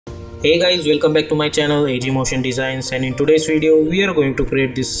Hey guys, welcome back to my channel AG Motion Designs, and in today's video we are going to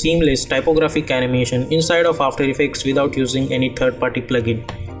create this seamless typographic animation inside of After Effects without using any third-party plugin.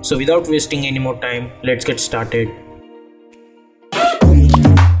 So without wasting any more time, let's get started.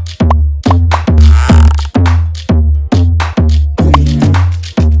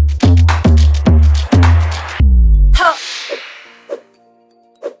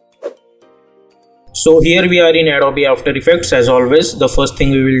 So here we are in Adobe After Effects. As always, the first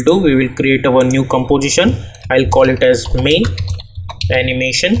thing we will do, we will create our new composition. I'll call it as main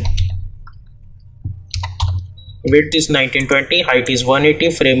animation. Width is 1920, height is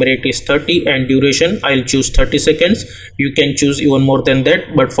 180, frame rate is 30, and duration I'll choose 30 seconds. You can choose even more than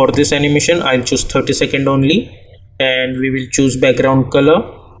that, but for this animation I'll choose 30 seconds only. And we will choose background color,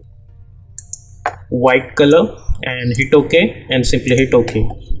 white color, and hit OK, and simply hit OK.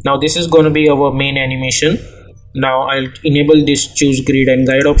 Now this is going to be our main animation. Now I'll enable this choose grid and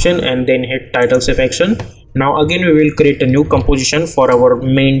guide option and then hit title selection. Now again we will create a new composition for our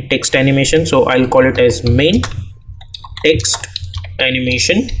main text animation. So I'll call it as main text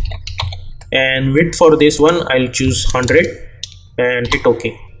animation, and width for this one I'll choose 100 and hit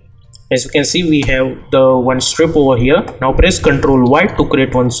OK. As you can see, we have the one strip over here. Now press Ctrl Y to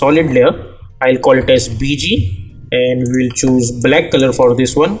create one solid layer. I'll call it as BG, and we will choose black color for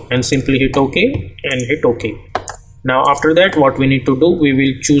this one and simply hit OK and hit OK. Now after that, what we need to do, we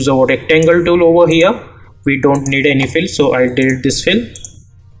will choose our rectangle tool over here. We don't need any fill, so I'll delete this fill,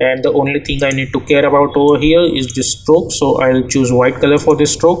 and the only thing I need to care about over here is the stroke. So I'll choose white color for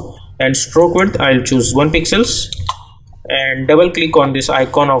this stroke, and stroke width I'll choose 1 pixels, and double click on this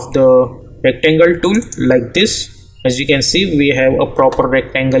icon of the rectangle tool like this. As you can see, we have a proper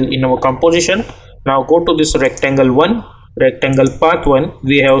rectangle in our composition. Now go to this rectangle 1, rectangle path 1.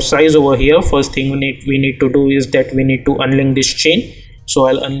 We have size over here. First thing we need to do is that we need to unlink this chain. So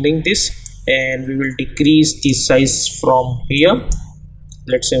I'll unlink this, and we will decrease the size from here,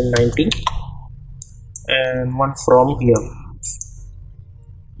 let's say 90, and one from here.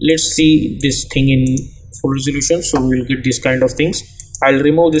 Let's see this thing in full resolution, so we will get this kind of things. I'll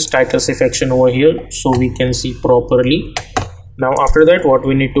remove this title section over here so we can see properly. Now after that, what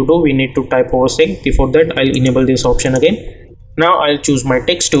we need to do, we need to type our seg. Before that, I'll enable this option again. Now I'll choose my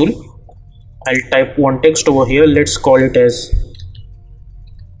text tool. I'll type one text over here. Let's call it as,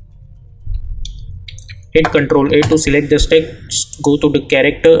 hit Ctrl A to select this text. Go to the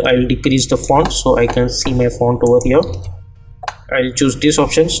character. I'll decrease the font so I can see my font over here. I'll choose this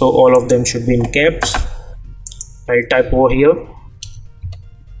option, so all of them should be in caps. I'll type over here.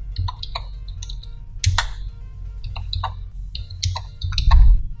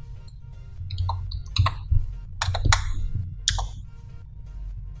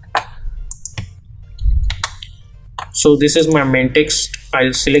 So this is my main text.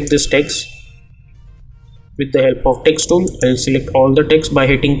 I'll select this text with the help of text tool. I'll select all the text by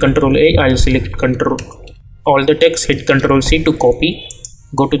hitting Ctrl A. I'll select all the text, hit Ctrl C to copy.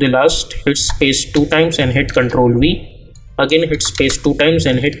 Go to the last, hit space 2 times and hit Ctrl V. Again hit space 2 times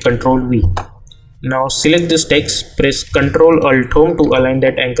and hit Ctrl V. Now select this text, press Ctrl Alt Home to align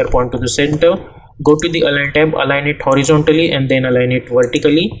that anchor point to the center. Go to the Align tab, align it horizontally and then align it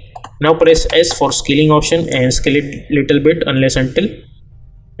vertically. Now press S for scaling option and scale it little bit unless until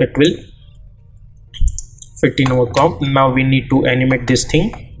it will fit in our comp. Now we need to animate this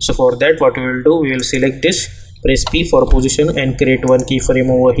thing. So for that, what we will do, we will select this, press P for position and create one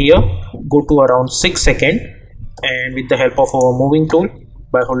keyframe over here. Go to around 6 seconds, and with the help of our moving tool,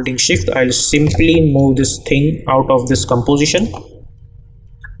 by holding shift, I'll simply move this thing out of this composition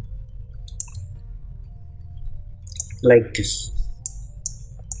like this.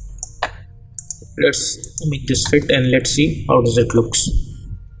 Let's make this fit and let's see how does it looks.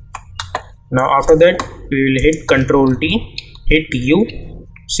 Now after that, we will hit Ctrl D, hit U,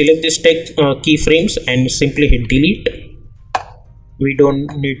 select this text keyframes and simply hit delete. We don't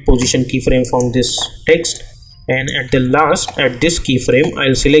need position keyframe from this text. And at the last, at this keyframe,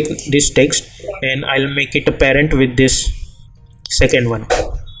 I'll select this text and I'll make it a parent with this second one.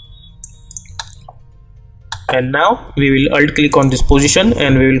 And now we will alt click on this position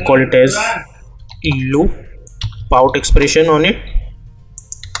and we will call it as loop out expression on it.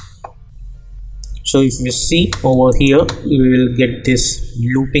 So if you see over here, we will get this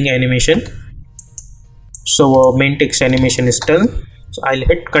looping animation. So our main text animation is done. So I'll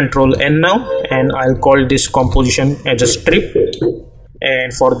hit Ctrl N now and I'll call this composition as a strip,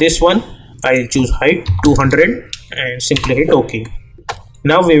 and for this one I'll choose height 200 and simply hit OK.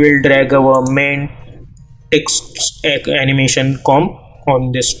 Now we will drag our main text animation comp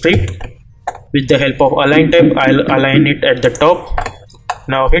on this strip. With the help of Align tab, I'll align it at the top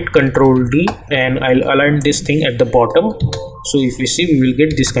Now hit Ctrl D and I'll align this thing at the bottom. So if we see, we will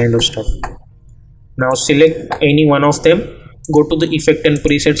get this kind of stuff. Now select any one of them, go to the effect and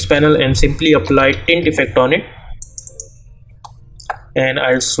presets panel and simply apply tint effect on it, and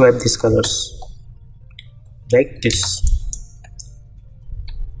I'll swap these colors like this.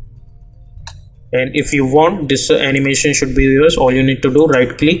 And if you want this animation should be reversed, all you need to do,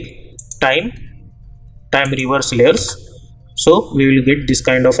 right click, time reverse layers. So we will get this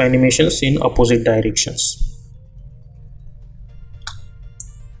kind of animations in opposite directions.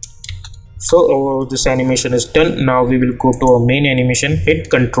 So this animation is done. Now we will go to our main animation, hit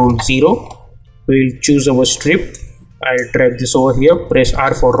Ctrl 0, we will choose our strip. I'll drag this over here, press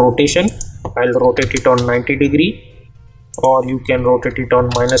R for rotation. I'll rotate it on 90 degree, or you can rotate it on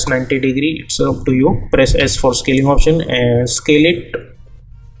 -90 degree, it's up to you. Press S for scaling option and scale it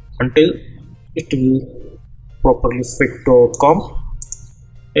until it will properly fit to our comp.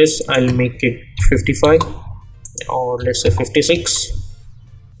 Yes, I'll make it 55 or let's say 56.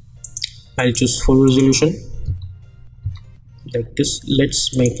 I'll choose full resolution like this.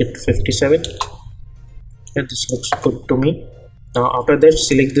 Let's make it 57. Yeah, this looks good to me. Now after that,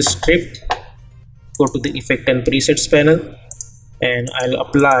 select the strip, go to the effect and presets panel, and I'll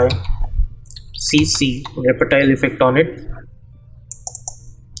apply CC reptile effect on it,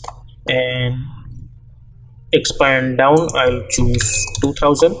 and expand down I'll choose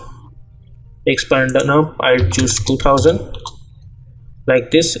 2000, expand up I'll choose 2000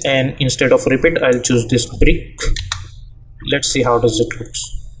 like this, and instead of repeat I'll choose this brick. Let's see how does it looks.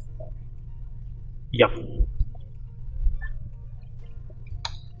 Yeah,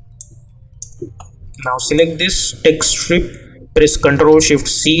 now select this text strip, press Ctrl Shift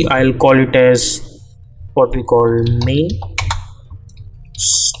C, I'll call it as what we call main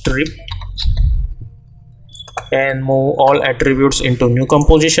strip, and move all attributes into new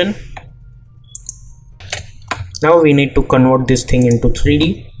composition. Now we need to convert this thing into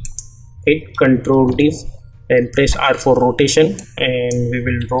 3D. Hit Ctrl D and press R for rotation, and we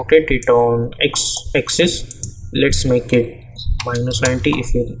will rotate it on X axis. Let's make it -90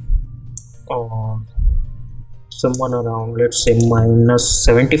 if you someone around, let's say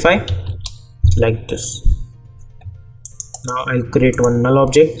 -75 like this. Now I'll create one null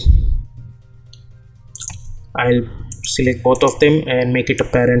object. I'll select both of them and make it a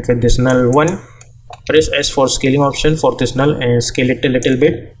parent with this null one. Press S for scaling option for this null and scale it a little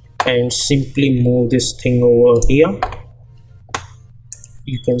bit, and simply move this thing over here.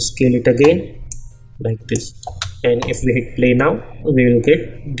 You can scale it again like this, and if we hit play now, we will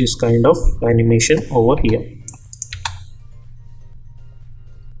get this kind of animation over here.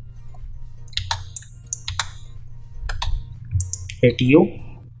 Hit U.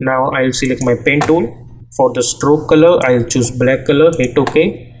 Now I'll select my pen tool. For the stroke color, I'll choose black color, hit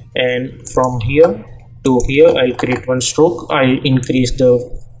OK, and from here to here I'll create one stroke. I'll increase the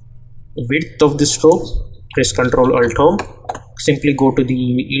width of the stroke, press Ctrl Alt Home, simply go to the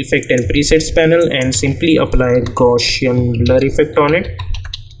effect and presets panel and simply apply Gaussian blur effect on it,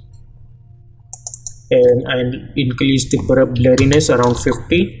 and I'll increase the blurriness around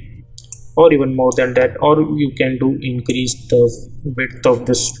 50 or even more than that, or you can do increase the width of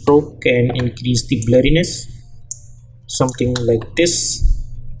the stroke and increase the blurriness, something like this,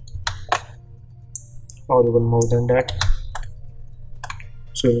 or even more than that.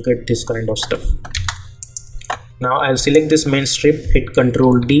 So you'll get this kind of stuff. Now I'll select this main strip, hit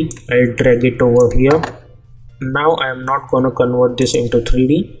Ctrl D, I'll drag it over here. Now I am not going to convert this into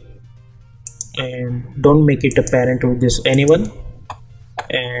 3D, and don't make it apparent with this anyone,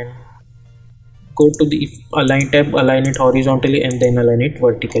 and go to the align tab, align it horizontally and then align it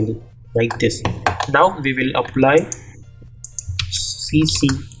vertically like this. Now we will apply CC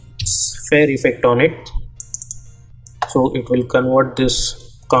sphere effect on it, so it will convert this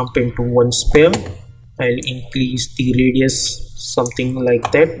comp into one sphere. I'll increase the radius something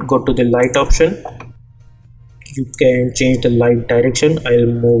like that. Go to the light option, you can change the light direction. I'll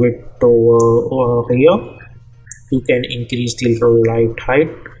move it over here. You can increase the light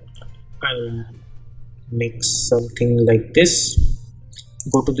height. I'll make something like this.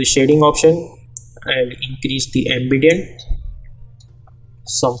 Go to the shading option, I'll increase the ambient,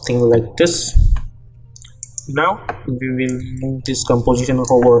 something like this. Now we will move this composition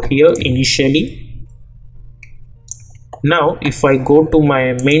over here initially. Now if I go to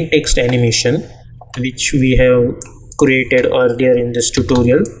my main text animation, which we have created earlier in this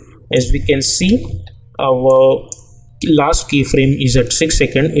tutorial, as we can see, our last keyframe is at 6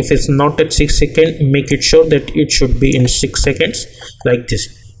 seconds. If it's not at 6 seconds, make it sure that it should be in 6 seconds like this.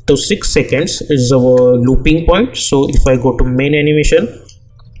 So 6 seconds is our looping point. So if I go to main animation,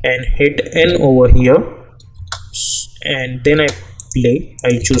 and hit N over here, and then I play.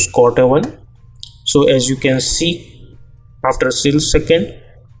 I'll choose quarter one. So as you can see, after a single second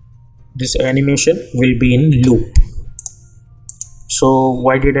this animation will be in loop. So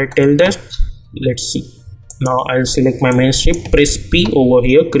why did I tell that? Let's see. Now I'll select my main strip, press P over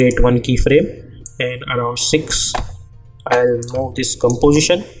here, create one keyframe, and around 6 I'll move this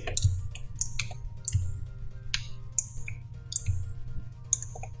composition.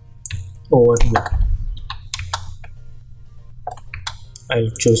 Over here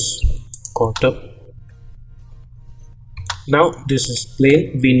I'll choose quarter. Now this is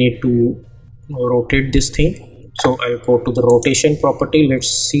plain, we need to rotate this thing, so I'll go to the rotation property. Let's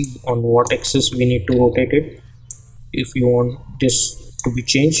see on what axis we need to rotate it. If you want this to be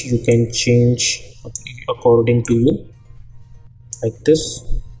changed, you can change according to you, like this.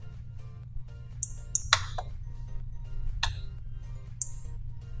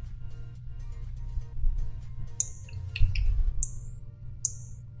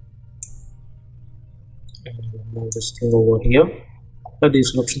 And move this thing over here.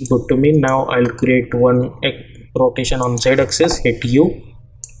 This looks good to me. Now I'll create one rotation on Z axis, hit U,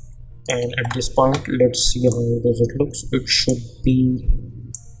 and at this point let's see how does it looks. It should be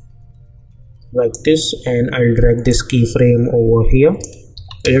like this, and I'll drag this keyframe over here.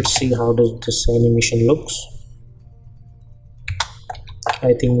 Let's see how does this animation looks.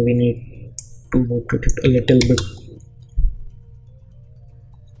 I think we need to rotate it a little bit.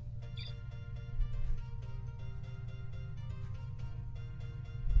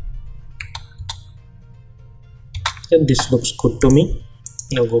 And this looks good to me.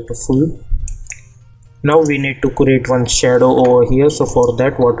 Now go to full. Now we need to create one shadow over here. So for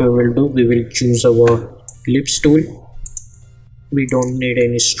that, what we will do, we will choose our ellipse tool. We don't need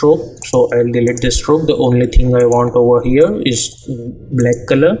any stroke, so I'll delete the stroke. The only thing I want over here is black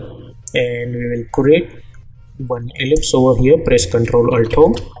color, and we will create one ellipse over here. Press Ctrl Alt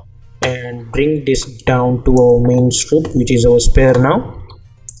O and bring this down to our main strip, which is our sphere now.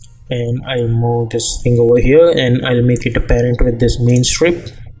 And I move this thing over here, and I'll make it apparent with this main strip,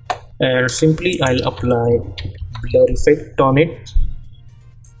 and simply I'll apply blur effect on it,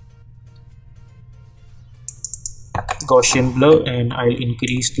 Gaussian blur, and I'll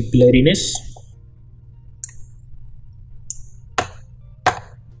increase the blurriness.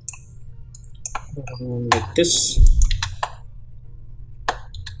 Like this.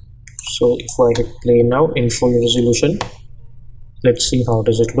 So if I hit play now in full resolution, let's see how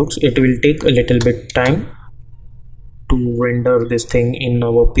does it looks. It will take a little bit time to render this thing in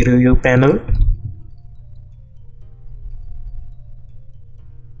our preview panel.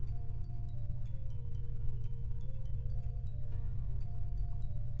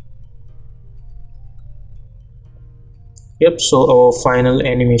 Yep, so our final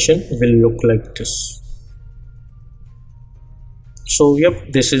animation will look like this. So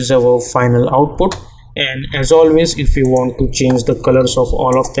yep, this is our final output. And as always, if you want to change the colors of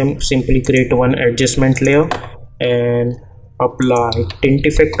all of them, simply create one adjustment layer and apply tint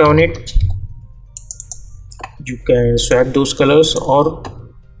effect on it. You can swap those colors, or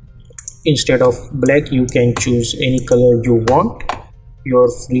instead of black you can choose any color you want. You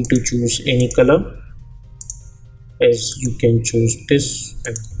are free to choose any color, as you can choose this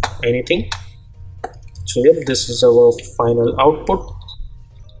and anything. So yep, this is our final output.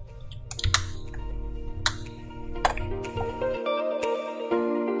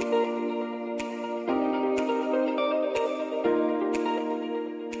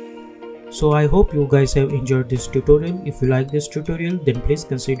 So I hope you guys have enjoyed this tutorial. If you like this tutorial, then please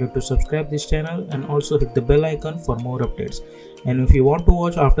consider to subscribe this channel and also hit the bell icon for more updates. And if you want to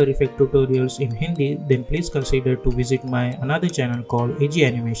watch After Effects tutorials in Hindi, then please consider to visit my another channel called AG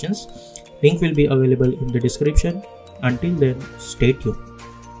Animations. Link will be available in the description. Until then, stay tuned.